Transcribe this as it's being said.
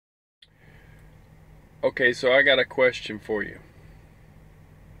Okay, so I got a question for you.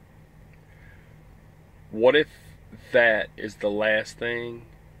 What if that is the last thing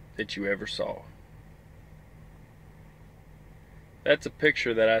that you ever saw? That's a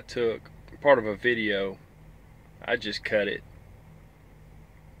picture that I took, part of a video. I just cut it.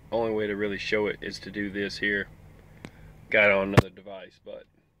 Only way to really show it is to do this here. Got it on another device, but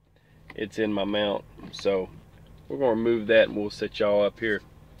it's in my mount. So we're going to move that and we'll set y'all up here.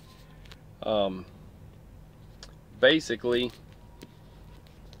 Basically,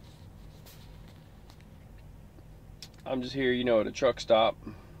 I'm just here, at a truck stop,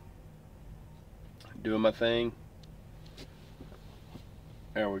 doing my thing.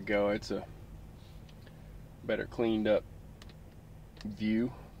 There we go. It's a better cleaned up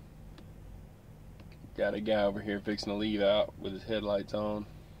view. Got a guy over here fixing to leave out with his headlights on.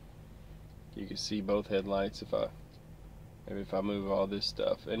 You can see both headlights maybe if I move all this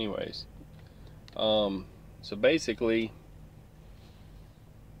stuff. Anyways, so basically,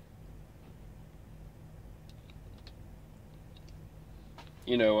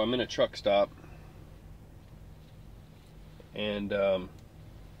 I'm in a truck stop, and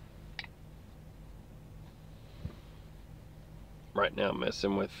right now I'm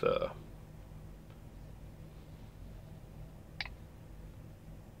messing with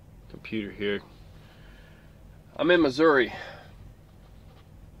computer here. I'm in Missouri,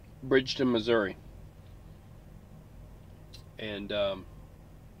 Bridgeton, Missouri, and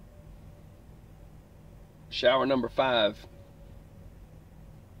shower number 5.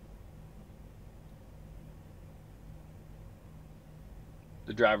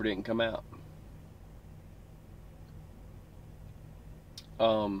 The driver didn't come out.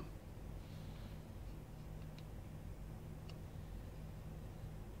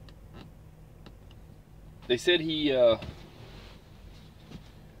 They said he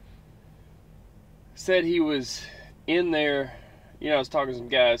was in there. I was talking to some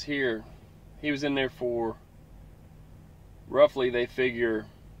guys here. He was in there for roughly, they figure,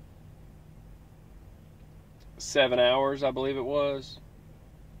 7 hours, I believe it was.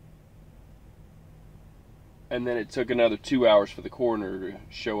 And then it took another 2 hours for the coroner to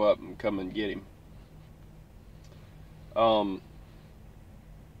show up and come and get him.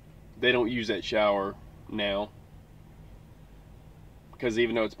 They don't use that shower now, because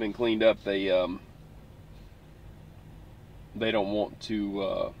even though it's been cleaned up, they don't want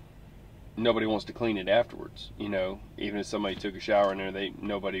to. Nobody wants to clean it afterwards. Even if somebody took a shower in there,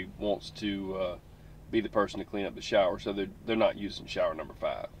 nobody wants to be the person to clean up the shower. So they're not using shower number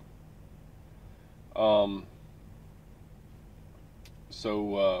 5.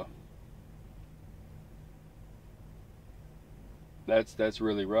 So that's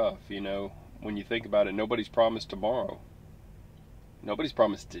really rough, when you think about it. Nobody's promised tomorrow. Nobody's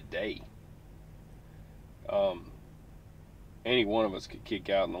promised today. Any one of us could kick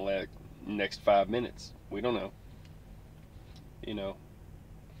out in the next 5 minutes. We don't know.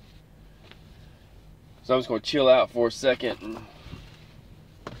 So I'm just going to chill out for a second and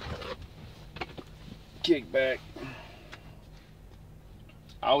kick back.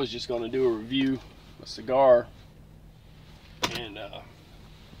 I was just going to do a review, a cigar, and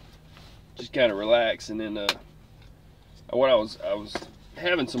just kind of relax. And then I was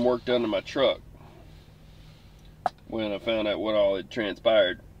having some work done to my truck when I found out what all had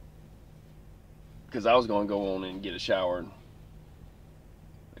transpired, because I was going to go on and get a shower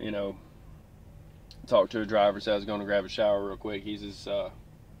and talk to a driver. Said I was going to grab a shower real quick. He says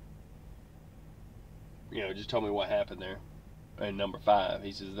just told me what happened there. And number 5,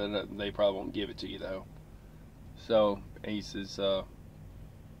 he says they probably won't give it to you though. So he says,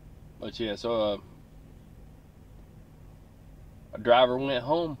 but yeah, so a driver went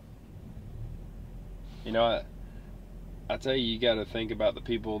home. I tell you, you got to think about the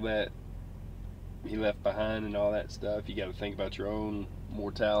people that he left behind and all that stuff. You got to think about your own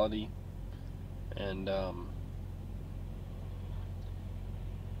mortality, and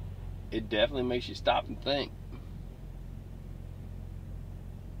it definitely makes you stop and think.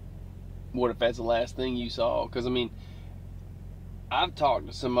 What if that's the last thing you saw? Because I've talked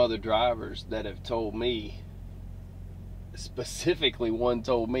to some other drivers that have told me, specifically one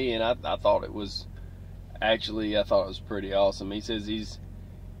told me, and I thought it was pretty awesome. He says he's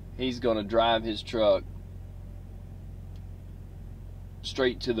going to drive his truck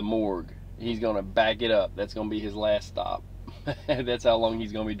straight to the morgue. He's going to back it up. That's going to be his last stop. That's how long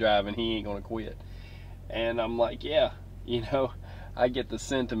he's going to be driving. He ain't going to quit. And I'm like, yeah, I get the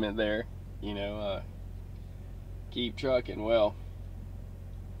sentiment there. Keep trucking. Well,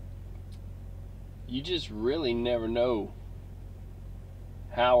 you just really never know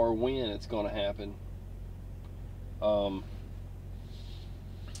how or when it's going to happen. And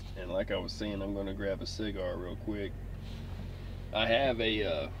like I was saying, I'm going to grab a cigar real quick. I have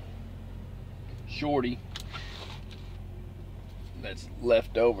a shorty that's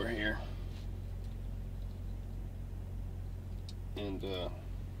left over here, and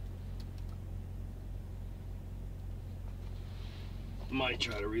might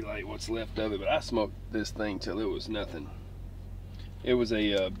try to relight what's left of it, but I smoked this thing till it was nothing. It was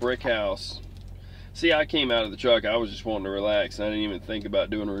a brick house. See, I came out of the truck, I was just wanting to relax, and I didn't even think about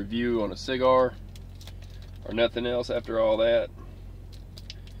doing a review on a cigar or nothing else after all that.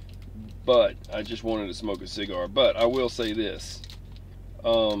 But I just wanted to smoke a cigar. But I will say this,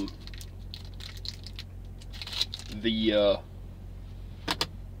 get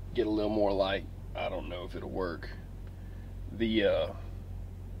a little more light, I don't know if it'll work. The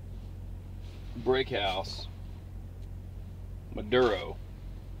brick house Maduro,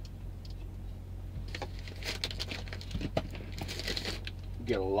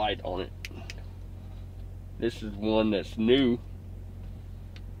 get a light on it. This is one that's new.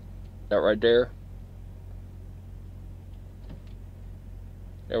 That right there.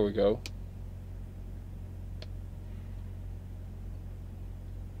 There we go.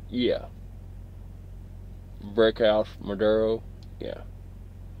 Yeah. Brick house Maduro. Yeah.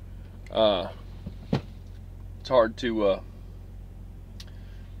 It's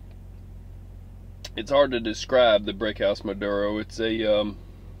hard to describe the brick house Maduro. It's a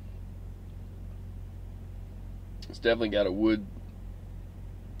it's definitely got a wood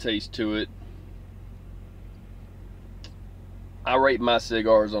taste to it. I rate my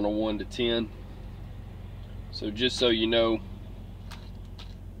cigars on a 1 to 10. So just so you know,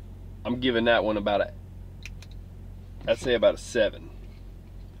 I'm giving that one I'd say about a 7.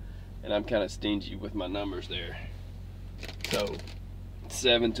 And I'm kind of stingy with my numbers there. So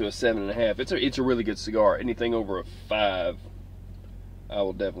 7 to a 7.5. It's a really good cigar. Anything over a 5, I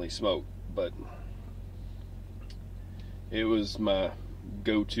will definitely smoke. But it was my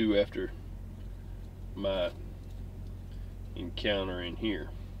go-to after my encounter in here.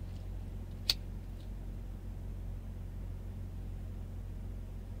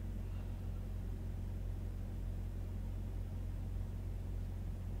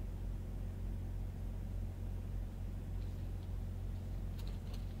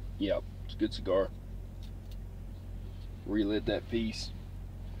 Yep, it's a good cigar. Relit that piece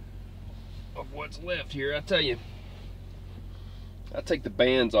of what's left here. I tell you, I take the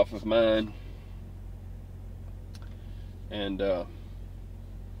bands off of mine, and you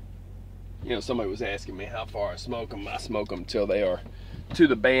know, somebody was asking me how far I smoke them. I smoke them till they are to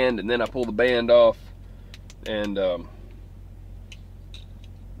the band, and then I pull the band off, and I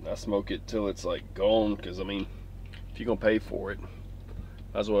smoke it till it's like gone. Because I mean, if you're gonna pay for it,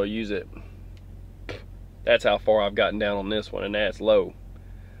 might as well use it. That's how far I've gotten down on this one, and that's low.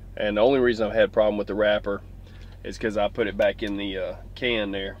 And the only reason I've had a problem with the wrapper is because I put it back in the can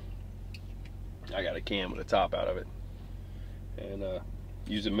there. I got a can with a top out of it, and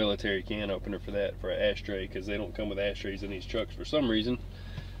use a military can opener for that, for an ashtray, because they don't come with ashtrays in these trucks for some reason.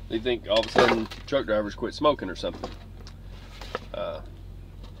 They think all of a sudden truck drivers quit smoking or something. I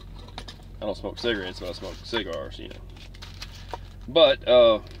don't smoke cigarettes, but I smoke cigars, you know. But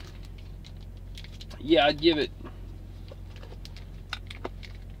yeah, I'd give it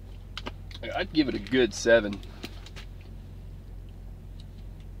a good 7.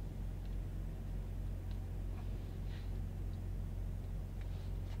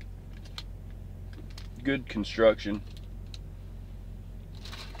 Good construction.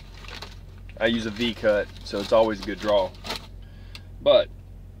 I use a V cut, so it's always a good draw. But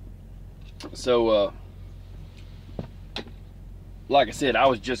so like I said, I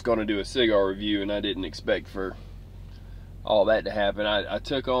was just going to do a cigar review, and I didn't expect for all that to happen. I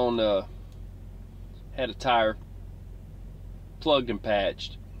took on, had a tire plugged and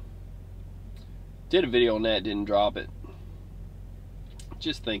patched. Did a video on that, didn't drop it.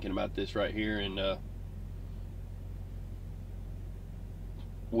 Just thinking about this right here, and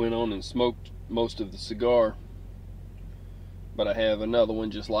went on and smoked most of the cigar. But I have another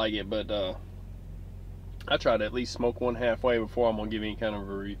one just like it, but I try to at least smoke one halfway before I'm going to give any kind of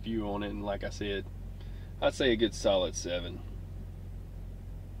a review on it. And like I said, I'd say a good solid 7.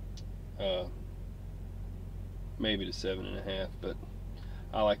 Maybe to 7.5, but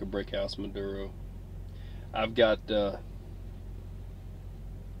I like a brick house Maduro. I've got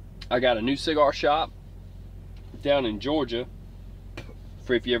I got a new cigar shop down in Georgia,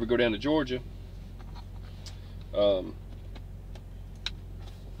 for if you ever go down to Georgia.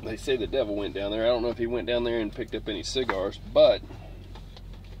 They say the devil went down there. I don't know if he went down there and picked up any cigars, but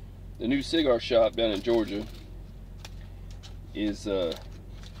the new cigar shop down in Georgia is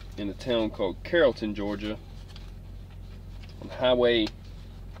in a town called Carrollton, Georgia, on Highway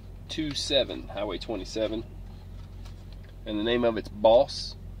 27, and the name of it's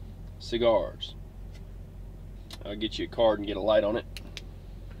Boss Cigars. I'll get you a card and get a light on it,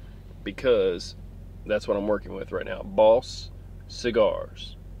 because that's what I'm working with right now. Boss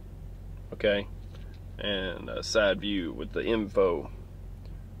Cigars. Okay, and a side view with the info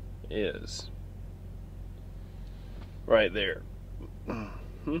is right there.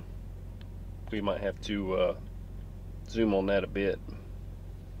 We might have to zoom on that a bit.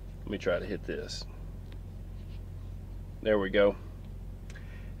 Let me try to hit this. There we go.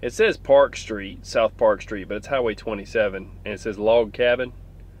 It says Park Street, South Park Street, but it's Highway 27, and it says Log Cabin.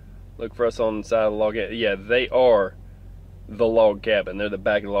 Look for us on the side of the log cabin. Yeah, they are the log cabin. They're the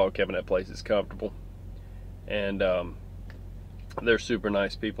back of the log cabin. That place is comfortable, and they're super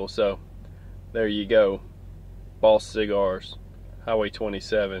nice people. So there you go. Boss Cigars, Highway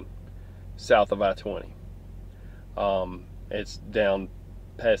 27, south of I-20. It's down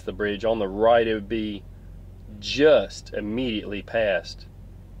past the bridge. On the right, it would be just immediately past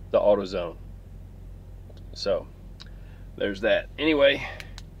the AutoZone. So there's that. Anyway,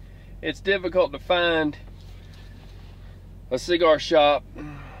 it's difficult to find a cigar shop.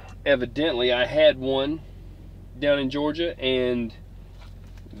 Evidently, I had one down in Georgia, and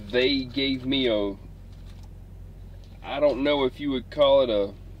they gave me a, I don't know if you would call it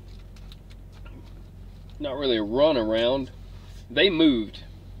a, not really a run around. They moved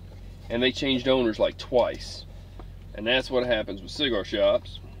and they changed owners like twice, and that's what happens with cigar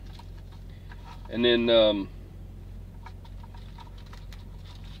shops. And then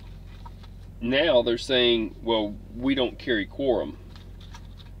now they're saying, well, we don't carry quorum.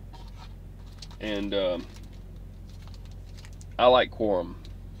 And I like quorum.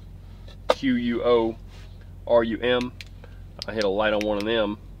 Q-U-O-R-U-M. I hit a light on one of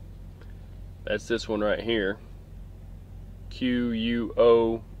them. That's this one right here.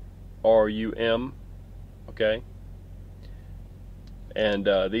 Q-U-O-R-U-M. Okay. And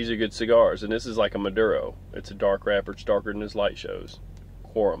these are good cigars. And this is like a Maduro. It's a dark wrapper. It's darker than his light shows.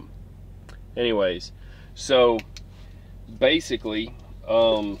 Quorum. Anyways, so basically,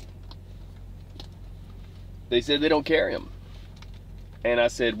 they said they don't carry them. And I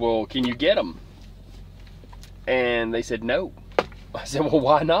said, well, can you get them? And they said no. I said, well,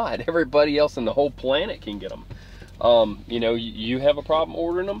 why not? Everybody else on the whole planet can get them. You know, you have a problem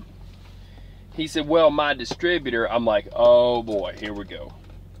ordering them? He said, well, my distributor. I'm like, oh boy, here we go.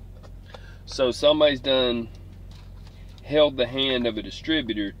 So somebody's done held the hand of a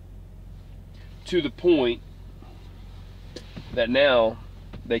distributor to the point that now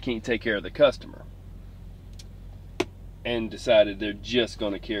they can't take care of the customer, and decided they're just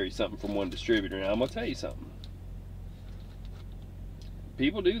going to carry something from one distributor. Now I'm going to tell you something.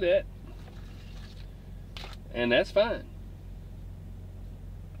 People do that, and that's fine,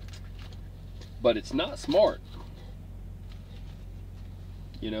 but it's not smart,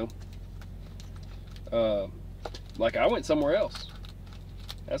 you know. Like, I went somewhere else.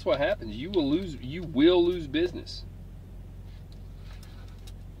 That's what happens. You will lose business.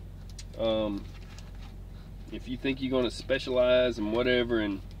 If you think you're going to specialize and whatever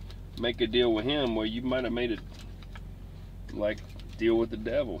and make a deal with him, well, you might have made it like deal with the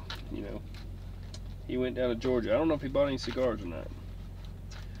devil, you know. He went down to Georgia. I don't know if he bought any cigars or not.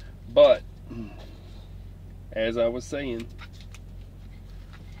 But as I was saying,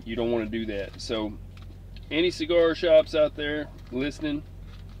 you don't want to do that. So any cigar shops out there listening,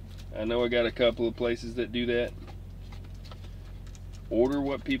 I know I got a couple of places that do that. Order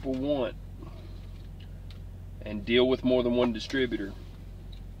what people want and deal with more than one distributor.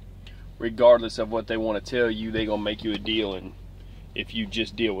 Regardless of what they want to tell you, they're going to make you a deal, and if you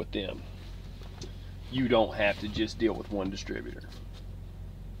just deal with them. You don't have to just deal with one distributor.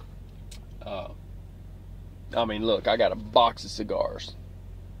 I mean, look, I got a box of cigars.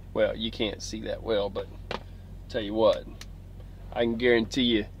 Well, you can't see that well, but tell you what, I can guarantee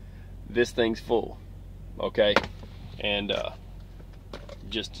you this thing's full. Okay? And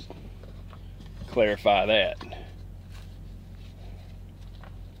just to clarify that,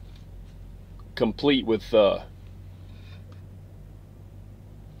 complete with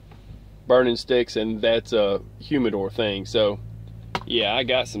burning sticks, and that's a humidor thing. So yeah, I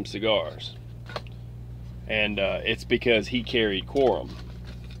got some cigars, and it's because he carried quorum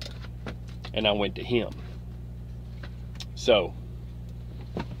and I went to him. So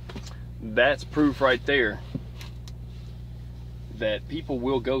that's proof right there that people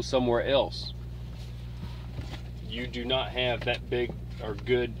will go somewhere else. You do not have that big or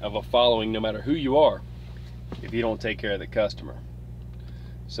good of a following, no matter who you are. if you don't take care of the customer.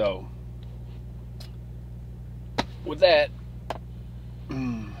 So with that,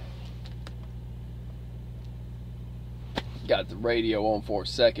 got the radio on for a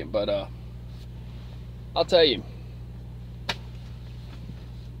second, but I'll tell you,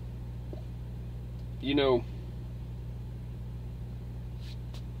 you know,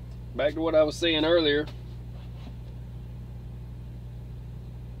 back to what I was saying earlier,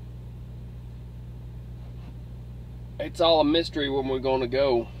 it's all a mystery when we're going to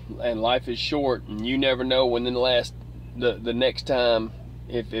go, and life is short, and you never know when the next time,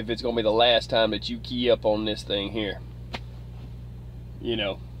 if it's going to be the last time that you key up on this thing here. You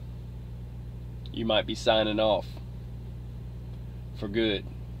know, you might be signing off for good.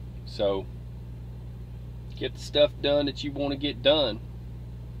 So get the stuff done that you want to get done.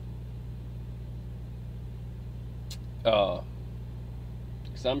 Because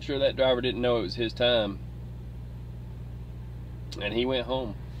I'm sure that driver didn't know it was his time, and he went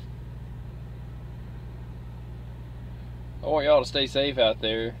home. I want y'all to stay safe out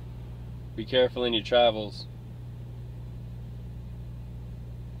there. Be careful in your travels.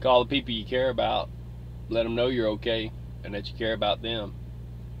 Call the people you care about. Let them know you're okay and that you care about them.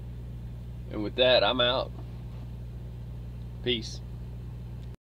 And with that, I'm out. Peace.